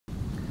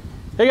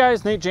Hey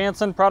guys, Nate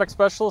Jansen, product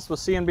specialist with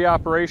C&B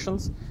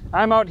Operations.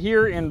 I'm out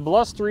here in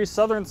blustery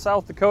southern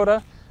South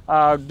Dakota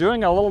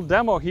doing a little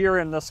demo here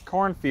in this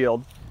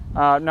cornfield.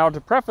 Now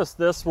to preface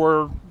this,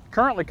 we're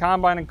currently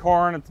combining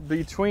corn. It's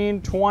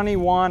between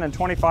 21 and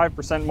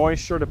 25%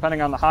 moisture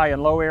depending on the high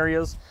and low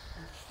areas.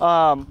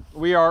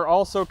 We are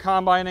also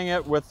combining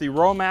it with the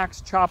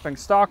Romax chopping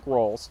stalk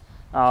rolls.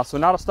 So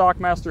not a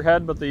Stalkmaster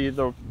head, but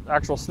the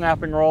actual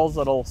snapping rolls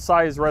that'll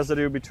size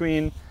residue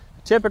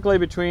typically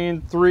between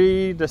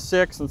 3 to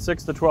 6 and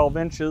 6 to 12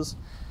 inches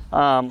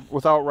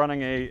without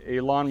running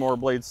a lawnmower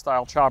blade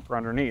style chopper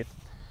underneath.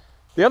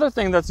 The other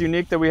thing that's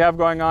unique that we have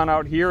going on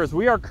out here is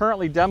we are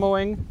currently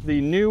demoing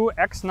the new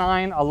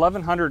X9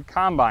 1100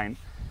 Combine.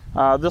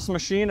 This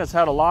machine has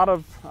had a lot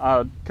of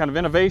kind of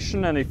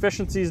innovation and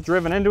efficiencies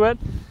driven into it,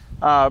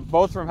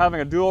 both from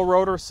having a dual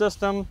rotor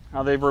system.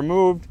 They've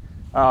removed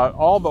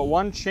all but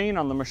one chain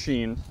on the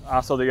machine.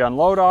 So the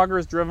unload auger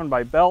is driven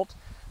by belt.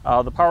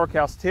 The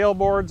PowerCast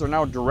tailboards are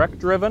now direct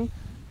driven.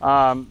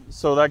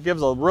 So that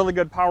gives a really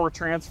good power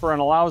transfer and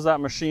allows that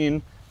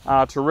machine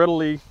to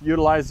readily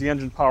utilize the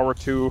engine power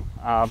to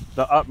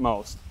the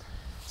utmost.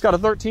 It's got a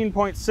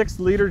 13.6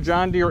 liter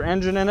John Deere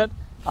engine in it.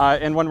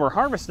 And when we're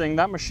harvesting,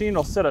 that machine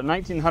will sit at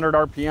 1900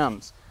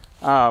 RPMs,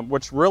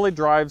 which really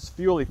drives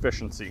fuel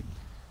efficiency.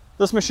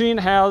 This machine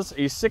has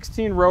a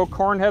 16-row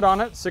corn head on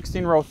it,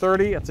 16-row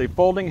 30. It's a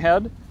folding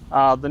head,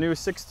 the new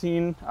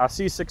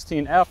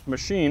C16F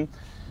machine.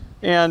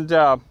 And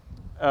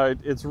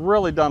it's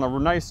really done a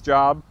nice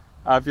job.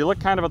 If you look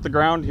kind of at the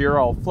ground here,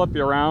 I'll flip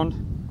you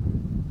around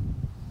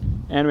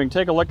and we can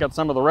take a look at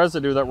some of the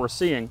residue that we're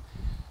seeing.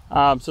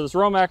 So this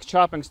Romax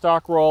chopping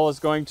stalk roll is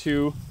going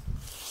to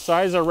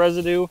size our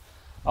residue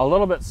a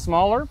little bit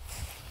smaller.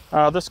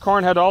 This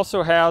corn head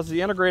also has the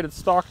integrated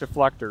stalk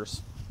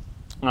deflectors.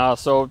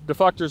 So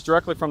deflectors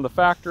directly from the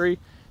factory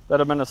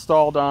that have been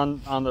installed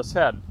on this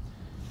head.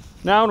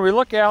 Now when we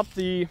look at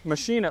the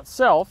machine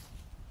itself,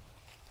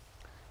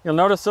 you'll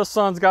notice this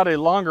one's got a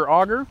longer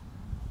auger.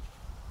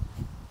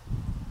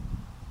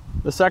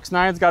 This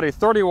X9's got a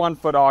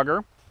 31-foot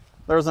auger.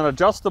 There's an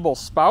adjustable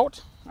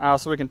spout,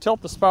 so we can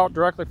tilt the spout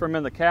directly from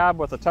in the cab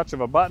with a touch of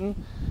a button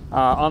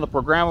on the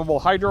programmable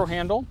hydro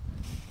handle.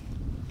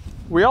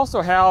 We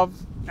also have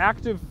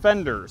active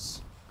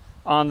fenders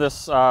on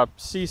this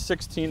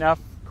C16F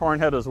corn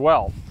head as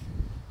well.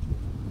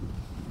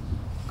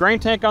 Grain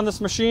tank on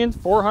this machine,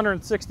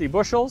 460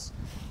 bushels.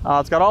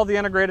 It's got all the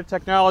integrated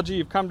technology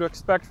you've come to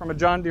expect from a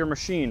John Deere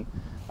machine.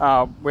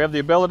 We have the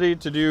ability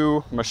to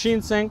do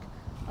machine sync.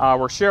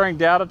 We're sharing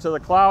data to the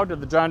cloud, to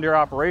the John Deere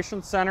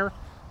Operations Center,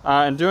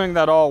 and doing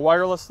that all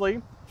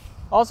wirelessly.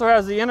 Also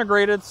has the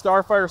integrated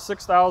Starfire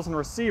 6000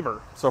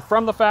 receiver. So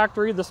from the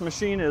factory, this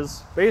machine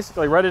is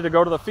basically ready to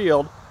go to the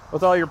field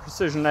with all your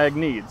precision ag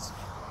needs.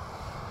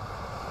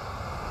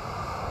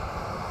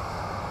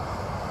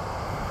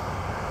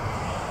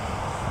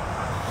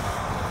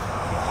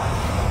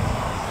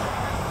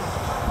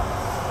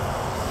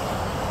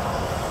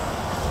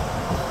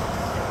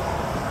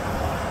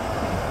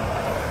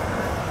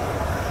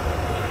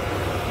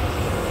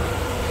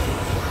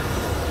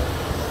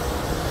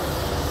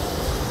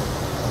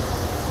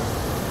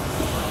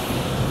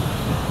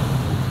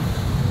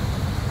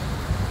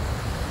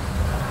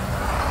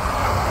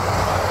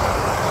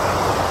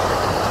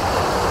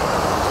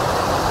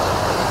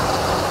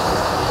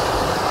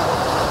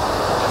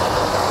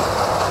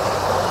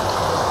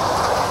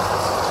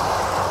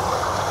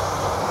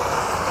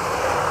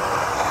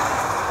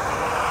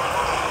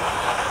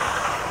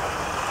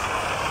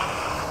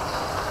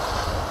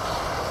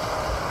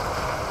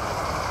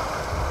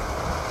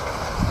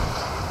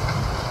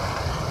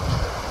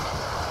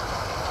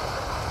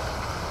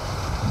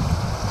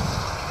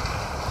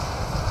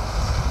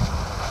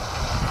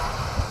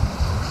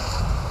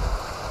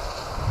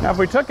 Now if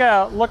we take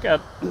a look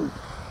at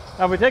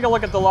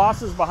the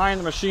losses behind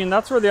the machine,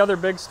 that's where the other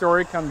big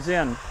story comes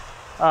in.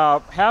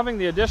 Having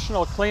the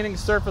additional cleaning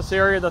surface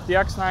area that the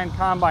X9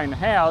 Combine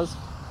has,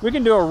 we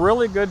can do a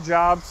really good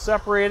job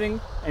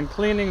separating and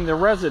cleaning the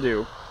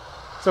residue.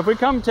 So if we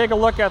come take a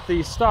look at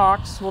the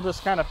stalks, we'll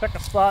just kind of pick a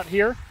spot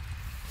here,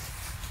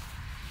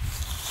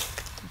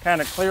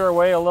 kind of clear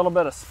away a little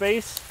bit of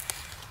space.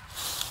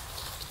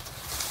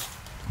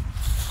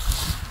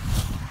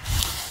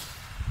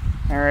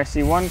 There I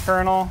see one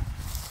kernel,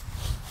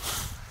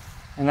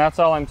 and that's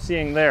all I'm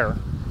seeing there.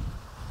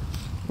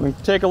 We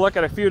can take a look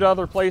at a few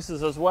other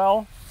places as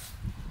well.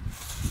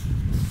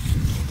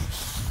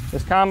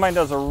 This combine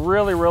does a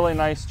really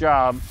nice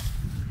job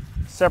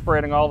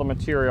separating all the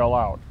material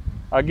out.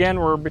 Again,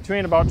 we're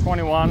between about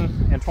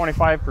 21 and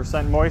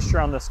 25% moisture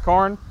on this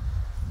corn,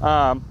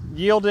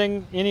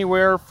 yielding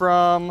anywhere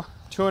from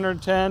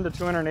 210 to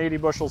 280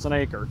 bushels an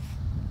acre.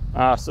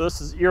 So this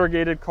is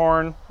irrigated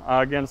corn.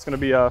 Again, it's going to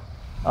be a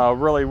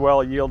really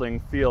well yielding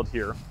field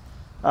here.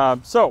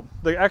 So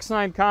the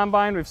X9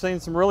 Combine, we've seen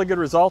some really good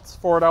results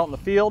for it out in the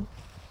field.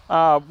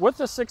 With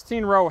the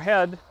 16-row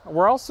head,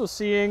 we're also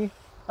seeing,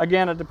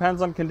 again, it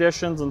depends on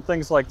conditions and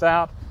things like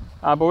that,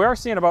 but we are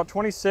seeing about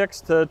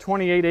 26 to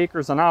 28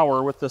 acres an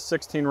hour with the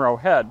 16-row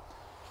head.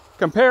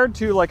 Compared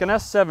to like an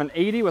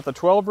S780 with a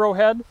 12-row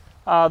head,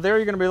 there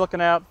you're going to be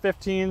looking at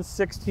 15,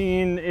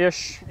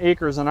 16-ish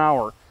acres an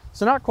hour.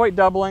 So not quite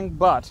doubling,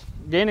 but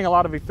gaining a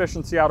lot of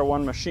efficiency out of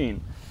one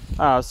machine.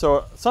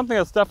 So something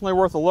that's definitely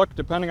worth a look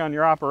depending on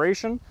your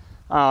operation.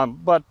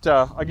 But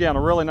again,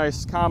 a really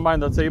nice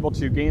combine that's able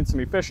to gain some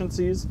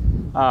efficiencies.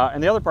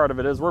 And the other part of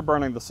it is we're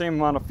burning the same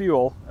amount of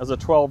fuel as a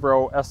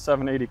 12-row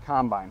S780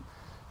 combine.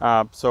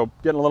 So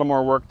getting a little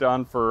more work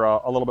done for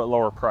a little bit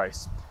lower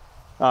price.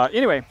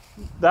 Anyway,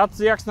 that's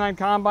the X9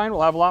 Combine.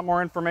 We'll have a lot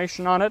more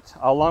information on it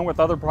along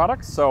with other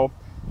products, so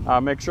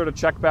make sure to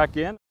check back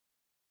in.